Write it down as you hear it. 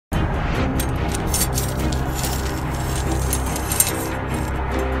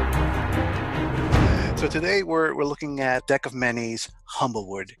today we're looking at Deck of Many's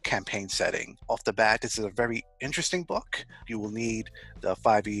Humblewood campaign setting. Off the bat, this is a very interesting book. You will need the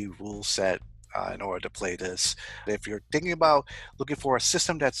 5e rule set in order to play this. If you're thinking about looking for a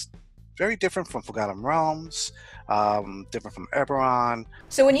system that's very different from Forgotten Realms, different from Eberron.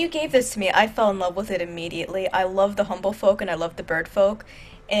 So when you gave this to me, I fell in love with it immediately. I love the humble folk and I love the bird folk,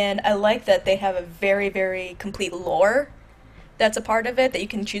 and I like that they have a very, very complete lore that's a part of it that you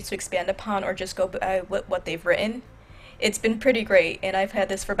can choose to expand upon or just go by what they've written. It's been pretty great, and I've had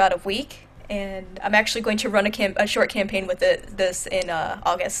this for about a week, and I'm actually going to run a short campaign with this in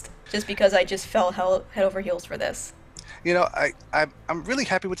August, just because I just fell head over heels for this. I'm really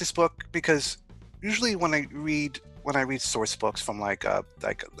happy with this book because usually when I read source books from like a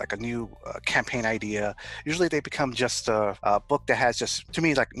new campaign idea, usually they become just a book that has just, to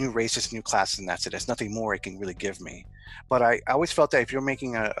me, like new races, new classes, and that's it. There's nothing more it can really give me. But I always felt that if you're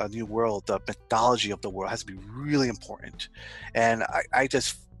making a new world, the mythology of the world has to be really important. And I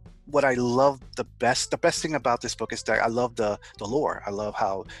just what I love the best thing about this book is that I love the lore. I love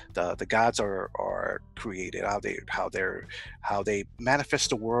how the gods are created, how they manifest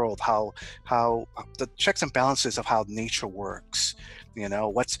the world, how the checks and balances of how nature works.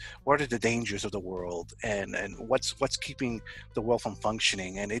 What are the dangers of the world, and what's keeping the world from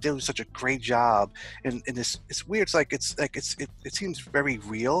functioning. And they do such a great job in this. It's weird. It seems very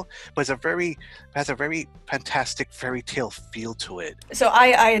real, but has a very fantastic fairy tale feel to it. So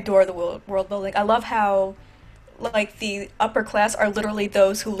I adore the world building. I love how like the upper class are literally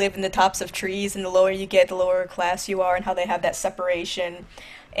those who live in the tops of trees, and the lower you get, the lower class you are, and how they have that separation,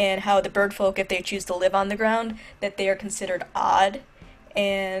 and how the bird folk, if they choose to live on the ground, that they are considered odd,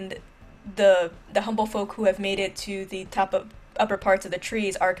 and the humble folk who have made it to the top of upper parts of the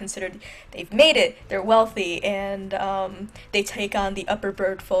trees are considered, they've made it, they're wealthy, and they take on the upper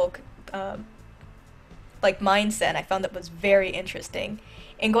bird folk like mindset. And I found that was very interesting.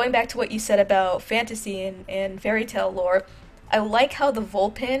 And going back to what you said about fantasy and fairy tale lore, I like how the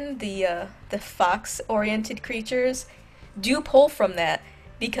Vulpin, the fox-oriented creatures, do pull from that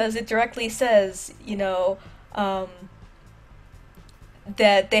because it directly says, um,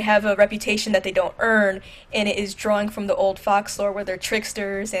 that they have a reputation that they don't earn, and it is drawing from the old fox lore where they're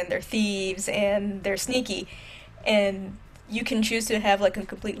tricksters and they're thieves and they're sneaky, and you can choose to have like a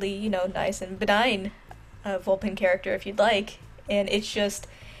completely nice and benign Vulpin character if you'd like, and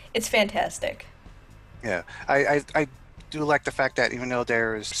it's fantastic. Yeah, I do like the fact that even though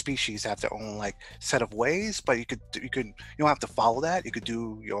there's species have their own like set of ways, but you don't have to follow that. You could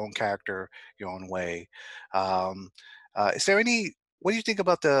do your own character your own way. Um, is there any? What do you think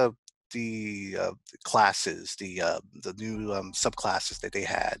about the classes, the new subclasses that they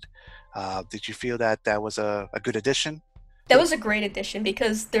had? Did you feel that that was a good addition to That the was a great addition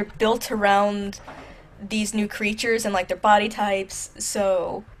because they're built around these new creatures and like their body types,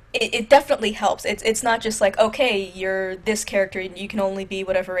 so it definitely helps. It's not just like, okay, you're this character and you can only be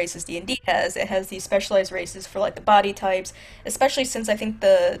whatever races D&D has. It has these specialized races for like the body types, especially since I think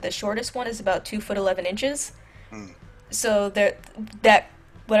the shortest one is about 2 foot 11 inches. mm. So that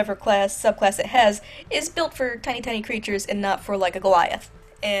whatever class subclass it has is built for tiny tiny creatures and not for like a Goliath.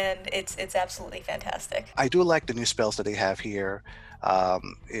 And it's absolutely fantastic. I do like the new spells that they have here.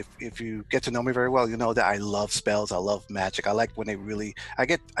 If you get to know me very well, you know that I love spells. I love magic. I like when they really. I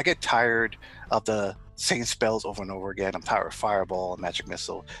get tired of the same spells over and over again. I'm tired of Fireball and Magic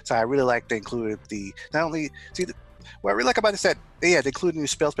Missile. So I really like they included the not only see the, what I really like about this is that they included new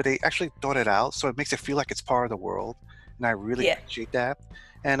spells, but they actually thought it out, so it makes it feel like it's part of the world, and I really Yeah. appreciate that.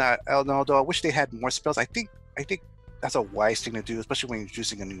 And although I wish they had more spells, I think that's a wise thing to do, especially when you're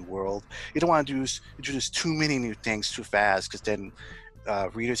introducing a new world. You don't want to introduce too many new things too fast, because then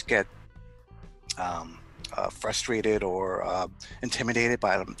readers get frustrated or intimidated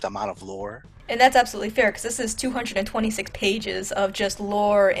by the amount of lore. And that's absolutely fair because this is 226 pages of just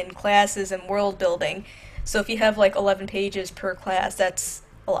lore and classes and world building. So if you have like 11 pages per class, that's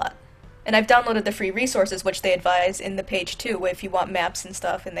a lot. And I've downloaded the free resources, which they advise in the page too, if you want maps and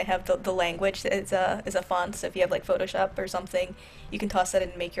stuff, and they have the language is a font. So if you have like Photoshop or something, you can toss that in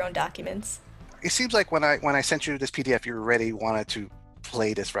and make your own documents. It seems like when I sent you this PDF, you already wanted to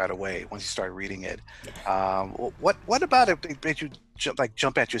play this right away once you started reading it. What about it made you jump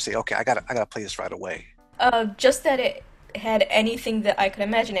at you and say, okay, I gotta play this right away? Just that it had anything that I could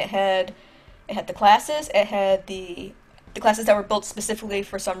imagine. It had the classes. It had the classes that were built specifically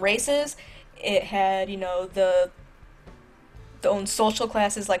for some races. It had the own social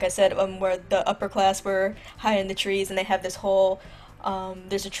classes, like I said, where the upper class were high in the trees, and they have this whole.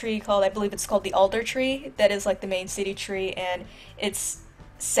 There's a tree called, I believe it's called the alder tree, that is like the main city tree, and it's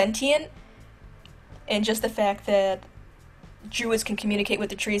sentient, And just the fact that druids can communicate with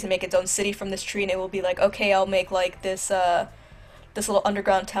the trees and make its own city from this tree, and it will be like, okay, I'll make like this little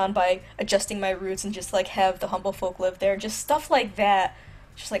underground town by adjusting my roots and just like have the humble folk live there. Just stuff like that.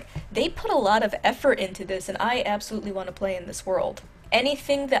 Just like they put a lot of effort into this, and I absolutely want to play in this world.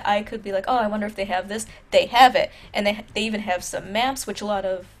 Anything that I could be like, oh, I wonder if they have this, they have it, and they even have some maps, which a lot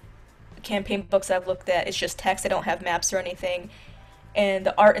of campaign books I've looked at is just text. They don't have maps or anything, and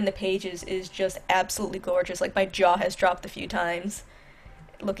the art in the pages is just absolutely gorgeous. Like my jaw has dropped a few times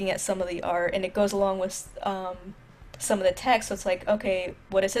looking at some of the art, and it goes along with some of the text. So it's like, okay,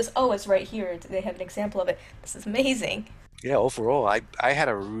 what is this? Oh, it's right here. They have an example of it. This is amazing. Yeah, overall, I had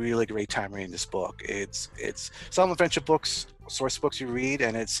a really great time reading this book. It's some adventure books, source books you read,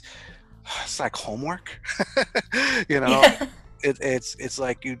 and it's like homework. You know, Yeah. it's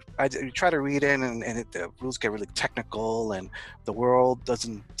like you try to read it, the rules get really technical, and the world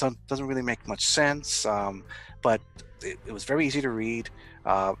doesn't really make much sense. But it was very easy to read.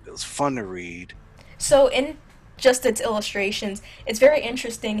 It was fun to read. So in just its illustrations, it's very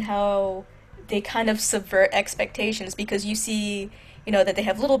interesting how they kind of subvert expectations because you see, that they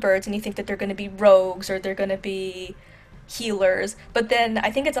have little birds and you think that they're going to be rogues or they're going to be healers. But then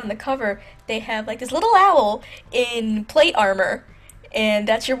I think it's on the cover, they have like this little owl in plate armor, and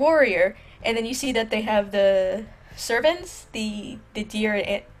that's your warrior. And then you see that they have the servants, the deer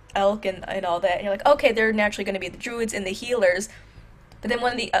and elk and all that. And you're like, okay, they're naturally going to be the druids and the healers. But then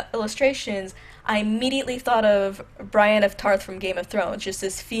one of the illustrations, I immediately thought of Brienne of Tarth from Game of Thrones. Just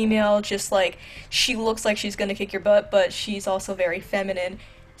this female, just like she looks like she's gonna kick your butt, but she's also very feminine.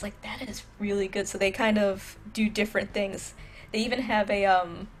 It's like that is really good. So they kind of do different things. They even have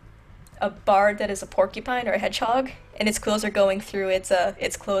a bard that is a porcupine or a hedgehog, and its quills are going through its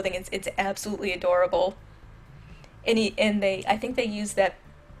clothing. It's absolutely adorable. And they I think they use that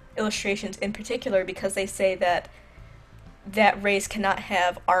illustrations in particular because they say that that race cannot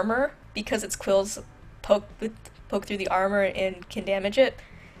have armor because its quills poke poke through the armor and can damage it.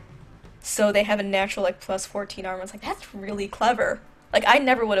 So they have a natural like plus 14 armor. It's like that's really clever. Like I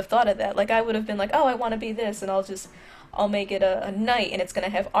never would have thought of that. Like I would have been like, oh, I want to be this, and I'll make it a knight, and it's gonna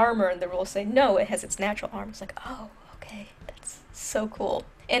have armor, and the rules say no, it has its natural armor. It's like, oh, okay, that's so cool.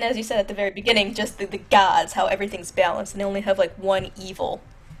 And as you said at the very beginning, just the gods, how everything's balanced, and they only have like one evil,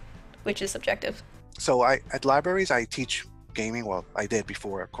 which is subjective. So at libraries I teach gaming. Well, I did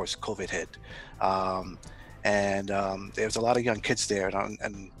before, of course, COVID hit, um, and there's a lot of young kids there,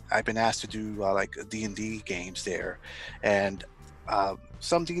 and I've been asked to do like D&D games there, and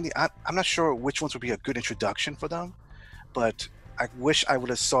some D&D. I'm not sure which ones would be a good introduction for them, but I wish I would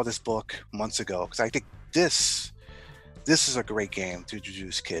have saw this book months ago because I think this is a great game to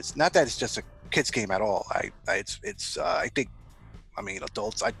introduce kids. Not that it's just a kids game at all. It's I think I mean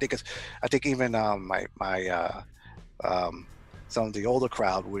adults. I think even um, some of the older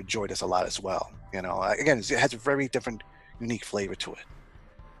crowd would enjoy this a lot as well. Again, it has a very different, unique flavor to it.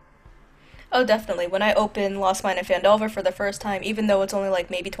 Oh, definitely. When I opened Lost Mine and Fandelver for the first time, even though it's only like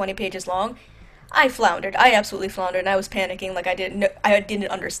maybe 20 pages long, I floundered. I absolutely floundered, and I was panicking like I didn't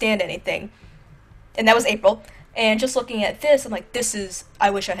understand anything. And that was April. And just looking at this, I'm like, this is. I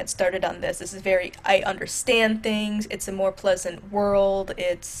wish I had started on this. This is very. I understand things. It's a more pleasant world.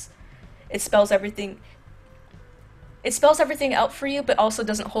 It spells everything. It spells everything out for you, but also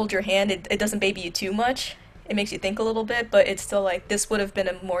doesn't hold your hand. It doesn't baby you too much. It makes you think a little bit, but it's still like this would have been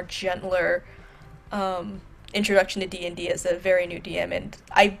a more gentler introduction to D&D as a very new DM. And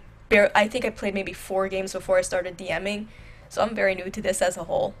I think I played maybe 4 games before I started DMing, so I'm very new to this as a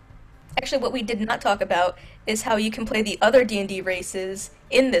whole. Actually, what we did not talk about is how you can play the other D&D races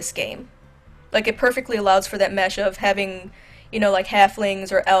in this game. Like it perfectly allows for that mesh of having, like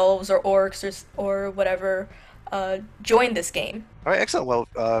halflings or elves or orcs or whatever join this game. All right, excellent. Well,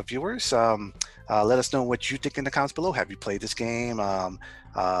 viewers, let us know what you think in the comments below. Have you played this game? What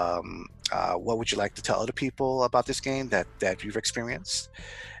would you like to tell other people about this game that you've experienced?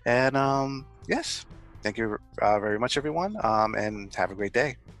 And yes, thank you very much, everyone, and have a great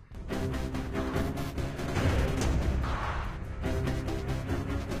day.